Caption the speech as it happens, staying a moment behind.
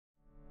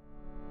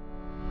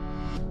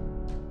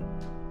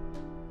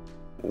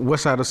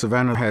West side of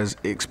Savannah has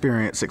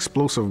experienced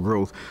explosive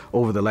growth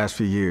over the last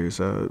few years,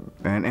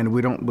 and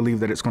we don't believe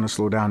that it's going to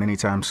slow down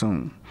anytime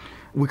soon.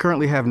 We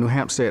currently have New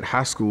Hampstead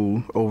High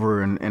School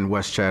over in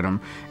West Chatham,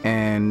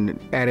 and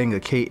adding a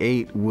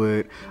K8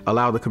 would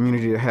allow the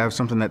community to have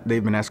something that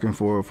they've been asking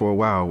for a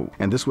while.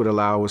 And this would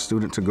allow a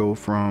student to go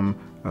from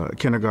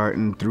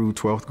kindergarten through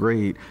 12th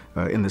grade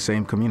in the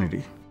same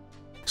community.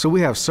 So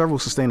we have several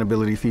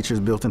sustainability features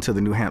built into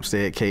the New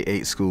Hampstead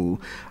K8 school.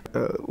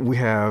 We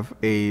have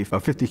a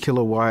 50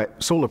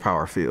 kilowatt solar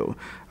power field.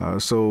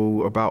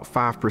 So about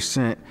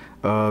 5%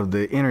 of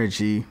the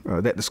energy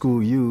that the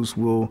school uses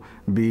will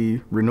be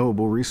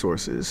renewable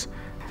resources.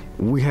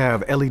 We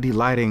have LED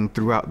lighting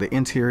throughout the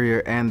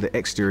interior and the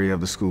exterior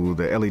of the school.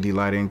 The LED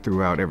lighting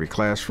throughout every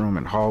classroom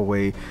and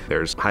hallway.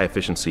 There's high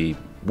efficiency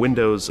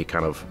windows, a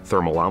kind of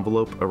thermal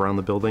envelope around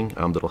the building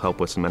that'll help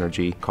with some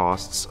energy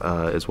costs,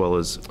 as well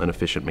as an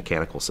efficient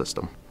mechanical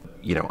system.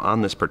 You know,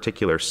 on this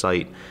particular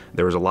site,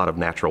 there was a lot of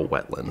natural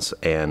wetlands,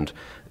 and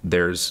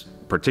there's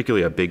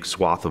particularly a big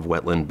swath of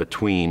wetland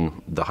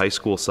between the high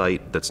school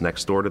site that's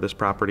next door to this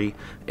property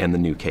and the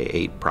new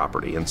K8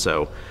 property. And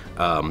so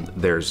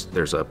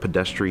there's a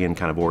pedestrian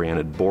kind of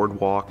oriented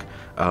boardwalk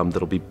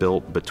that'll be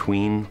built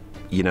between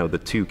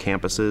the two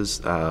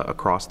campuses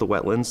across the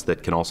wetlands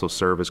that can also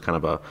serve as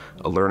kind of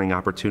a learning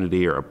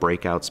opportunity or a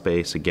breakout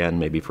space, again,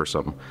 maybe for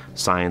some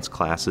science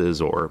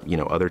classes or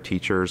other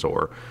teachers,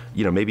 or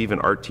maybe even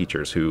art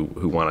teachers who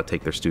want to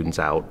take their students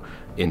out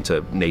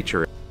into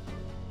nature.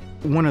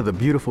 One of the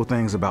beautiful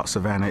things about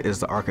Savannah is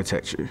the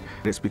architecture.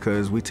 It's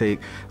because we take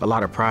a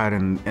lot of pride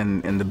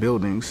in the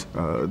buildings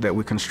that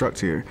we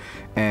construct here.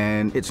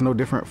 And it's no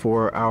different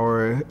for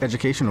our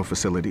educational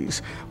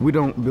facilities. We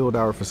don't build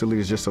our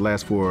facilities just to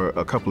last for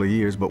a couple of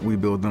years, but we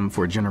build them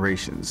for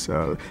generations.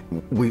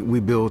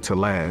 We build to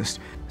last.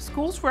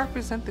 Schools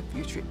represent the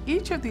future.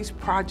 Each of these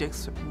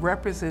projects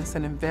represents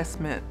an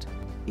investment.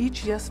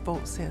 Each yes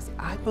vote says,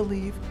 I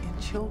believe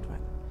in children.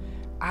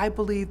 I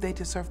believe they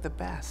deserve the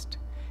best.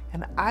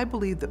 And I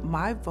believe that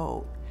my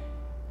vote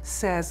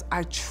says,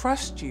 I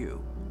trust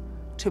you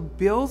to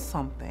build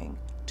something,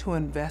 to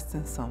invest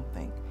in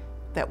something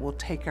that will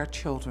take our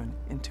children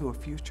into a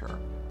future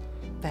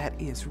that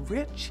is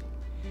rich,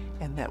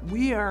 and that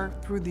we are,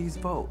 through these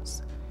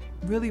votes,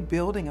 really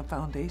building a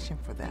foundation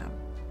for them.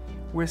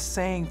 We're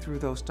saying through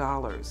those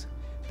dollars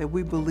that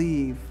we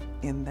believe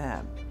in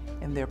them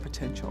and their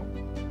potential.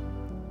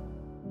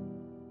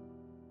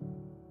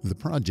 The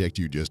project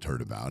you just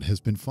heard about has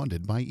been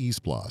funded by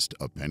EastPlus,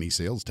 a penny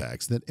sales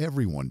tax that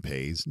everyone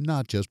pays,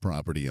 not just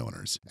property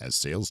owners, as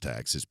sales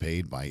tax is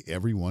paid by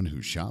everyone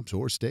who shops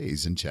or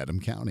stays in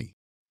Chatham County.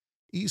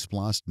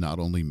 EastPlus not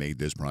only made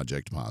this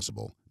project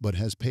possible, but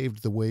has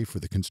paved the way for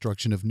the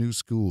construction of new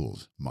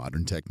schools,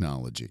 modern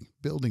technology,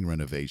 building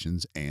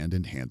renovations, and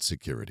enhanced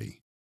security.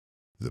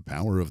 The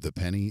power of the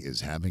penny is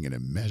having an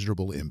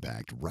immeasurable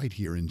impact right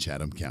here in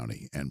Chatham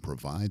County and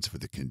provides for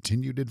the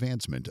continued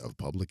advancement of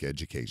public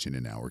education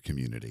in our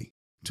community.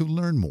 To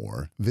learn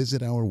more,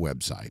 visit our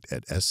website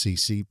at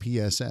sccpss.com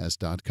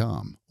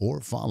or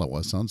follow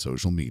us on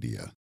social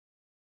media.